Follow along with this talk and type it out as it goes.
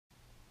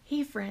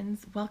Hey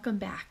friends, welcome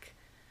back.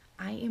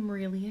 I am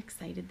really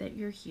excited that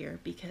you're here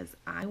because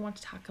I want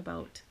to talk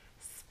about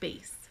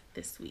space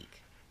this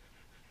week.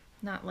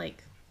 Not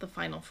like the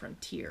final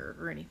frontier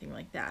or anything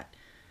like that,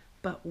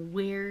 but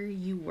where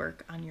you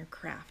work on your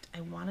craft.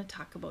 I want to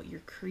talk about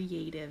your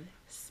creative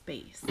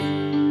space.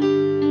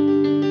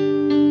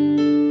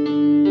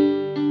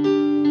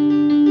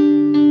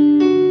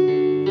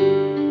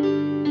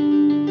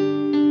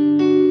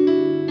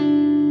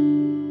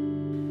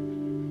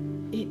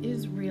 It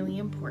is really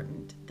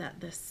important that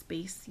the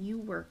space you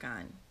work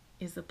on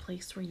is a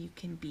place where you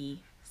can be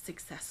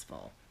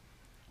successful.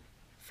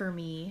 For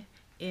me,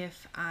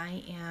 if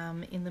I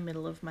am in the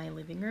middle of my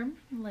living room,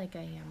 like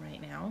I am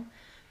right now,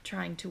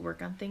 trying to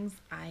work on things,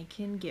 I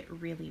can get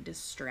really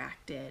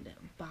distracted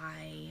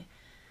by,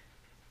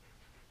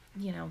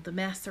 the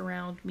mess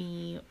around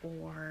me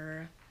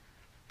or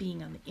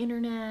being on the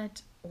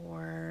internet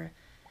or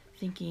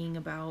thinking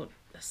about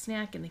a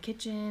snack in the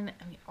kitchen.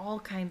 I mean, all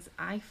kinds.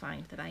 I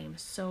find that I am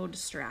so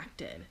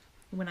distracted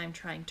when I'm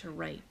trying to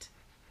write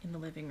in the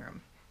living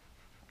room.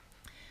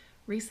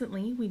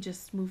 Recently, we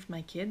just moved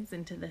my kids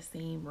into the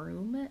same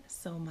room,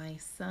 so my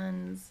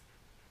son's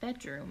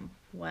bedroom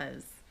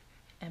was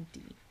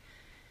empty.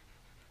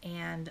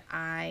 And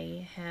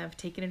I have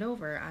taken it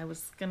over. I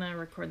was gonna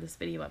record this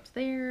video up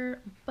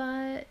there,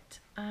 but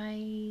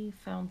I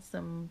found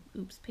some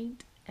oops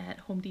paint at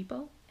Home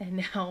Depot, and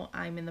now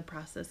I'm in the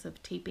process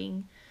of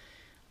taping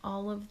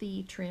all of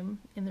the trim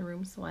in the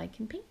room so I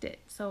can paint it.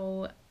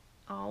 So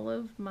all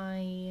of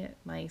my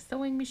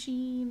sewing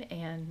machine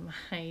and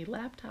my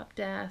laptop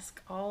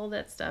desk, all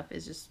that stuff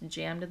is just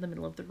jammed in the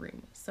middle of the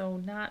room. So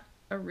not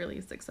a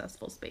really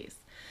successful space.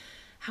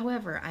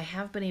 However, I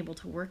have been able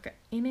to work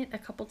in it a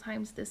couple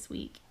times this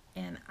week,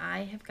 and I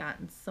have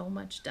gotten so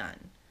much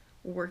done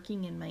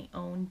working in my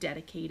own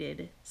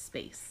dedicated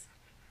space.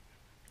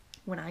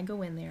 When I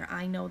go in there,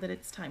 I know that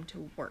it's time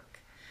to work.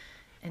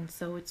 And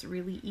so it's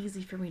really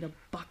easy for me to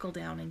buckle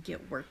down and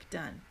get work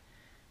done.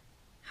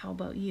 How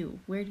about you?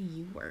 Where do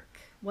you work?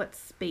 What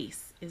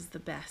space is the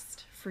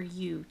best for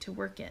you to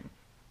work in?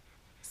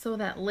 So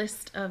that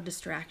list of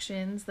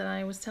distractions that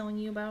I was telling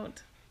you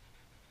about,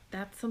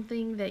 that's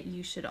something that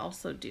you should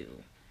also do.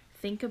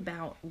 Think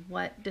about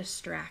what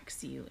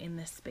distracts you in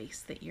the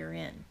space that you're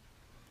in.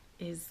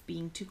 Is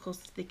being too close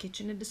to the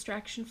kitchen a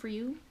distraction for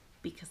you?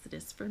 Because it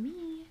is for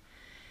me.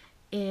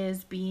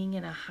 Is being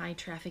in a high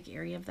traffic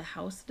area of the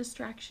house a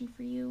distraction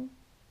for you?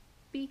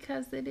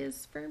 Because it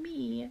is for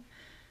me.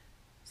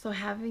 So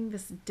having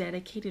this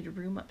dedicated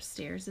room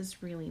upstairs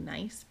is really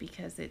nice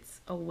because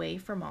it's away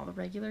from all the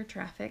regular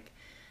traffic.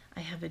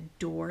 I have a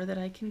door that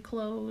I can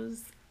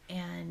close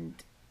and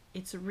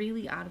it's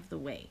really out of the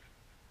way.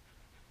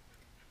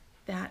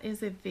 That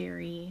is a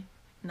very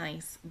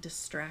nice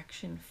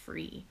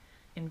distraction-free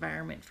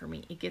environment for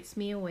me. It gets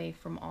me away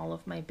from all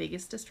of my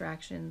biggest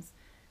distractions.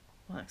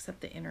 Well,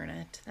 except the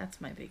internet. That's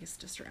my biggest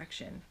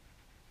distraction.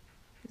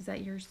 Is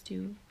that yours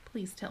too?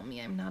 Please tell me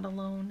I'm not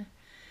alone.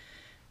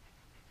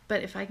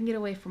 But if I can get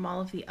away from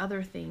all of the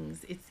other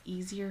things, it's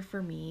easier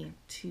for me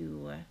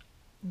to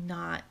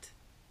not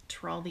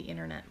trawl the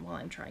internet while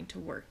I'm trying to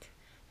work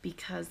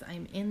because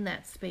I'm in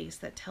that space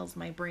that tells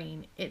my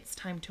brain it's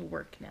time to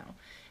work now,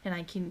 and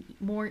I can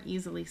more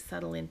easily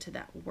settle into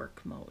that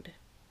work mode.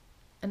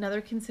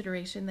 Another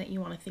consideration that you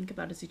want to think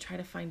about as you try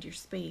to find your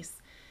space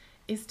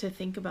is to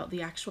think about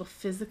the actual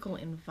physical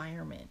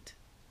environment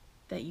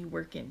that you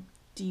work in.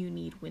 Do you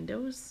need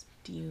windows?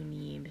 Do you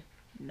need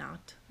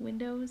not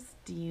windows?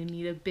 Do you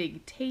need a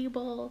big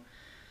table?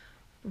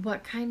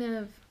 What kind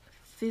of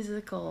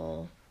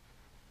physical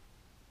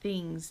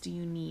things do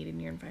you need in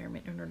your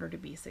environment in order to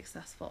be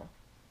successful?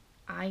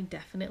 I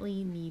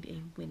definitely need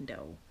a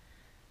window.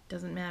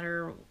 Doesn't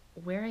matter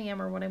where I am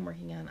or what I'm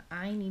working on,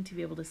 I need to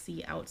be able to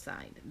see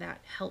outside.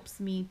 That helps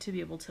me to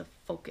be able to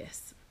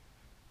focus.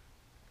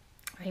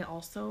 I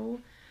also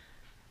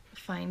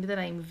find that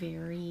I'm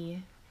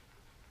very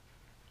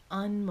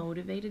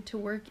unmotivated to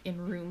work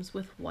in rooms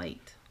with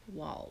white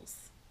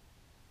walls.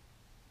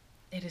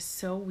 It is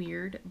so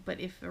weird, but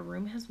if a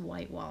room has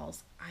white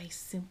walls, I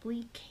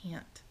simply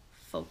can't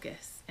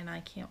focus and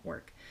I can't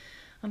work.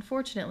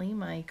 Unfortunately,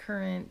 my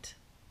current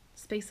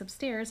space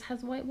upstairs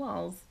has white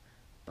walls,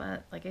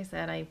 but like I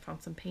said, I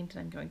found some paint and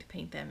I'm going to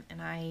paint them,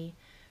 and I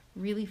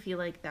really feel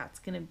like that's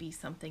going to be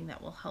something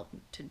that will help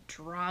to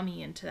draw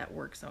me into that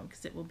work zone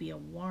because it will be a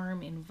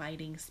warm,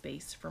 inviting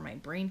space for my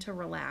brain to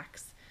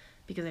relax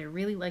because I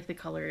really like the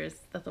colors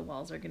that the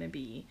walls are going to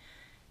be,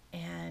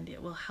 and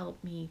it will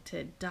help me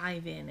to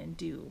dive in and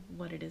do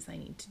what it is I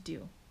need to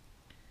do.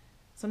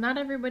 So not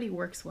everybody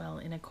works well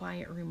in a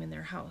quiet room in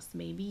their house.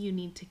 Maybe you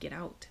need to get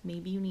out.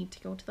 Maybe you need to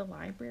go to the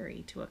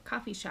library, to a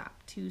coffee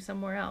shop, to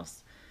somewhere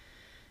else.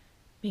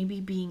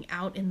 Maybe being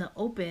out in the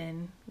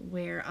open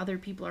where other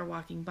people are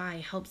walking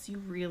by helps you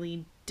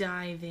really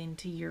dive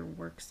into your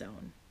work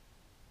zone.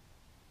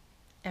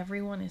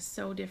 Everyone is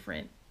so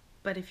different,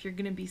 but if you're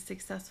going to be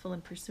successful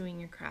in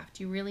pursuing your craft,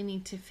 you really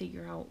need to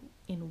figure out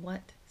in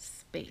what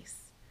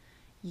space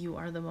you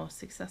are the most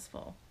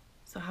successful.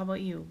 So how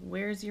about you?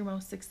 Where's your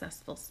most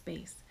successful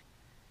space?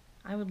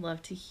 I would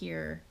love to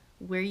hear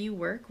where you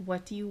work.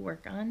 What do you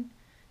work on?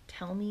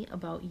 Tell me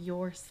about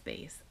your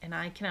space, and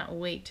I cannot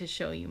wait to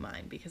show you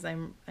mine because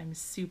I'm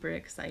super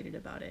excited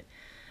about it.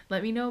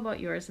 Let me know about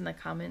yours in the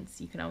comments.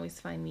 You can always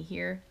find me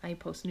here. I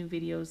post new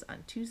videos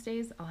on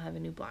Tuesdays. I'll have a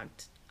new blog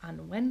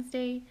on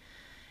Wednesday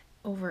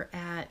over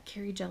at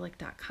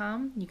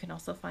carriejellick.com. You can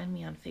also find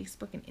me on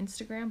Facebook and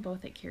Instagram,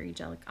 both at Carrie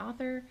Jellick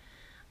Author.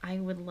 I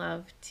would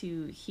love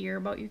to hear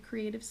about your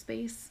creative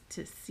space,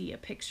 to see a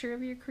picture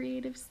of your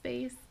creative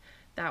space.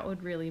 That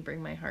would really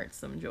bring my heart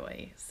some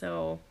joy.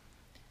 So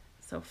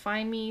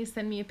find me,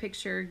 send me a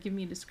picture, give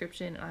me a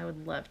description, and I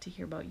would love to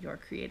hear about your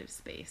creative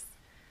space.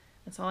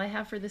 That's all I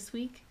have for this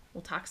week.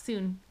 We'll talk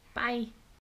soon. Bye.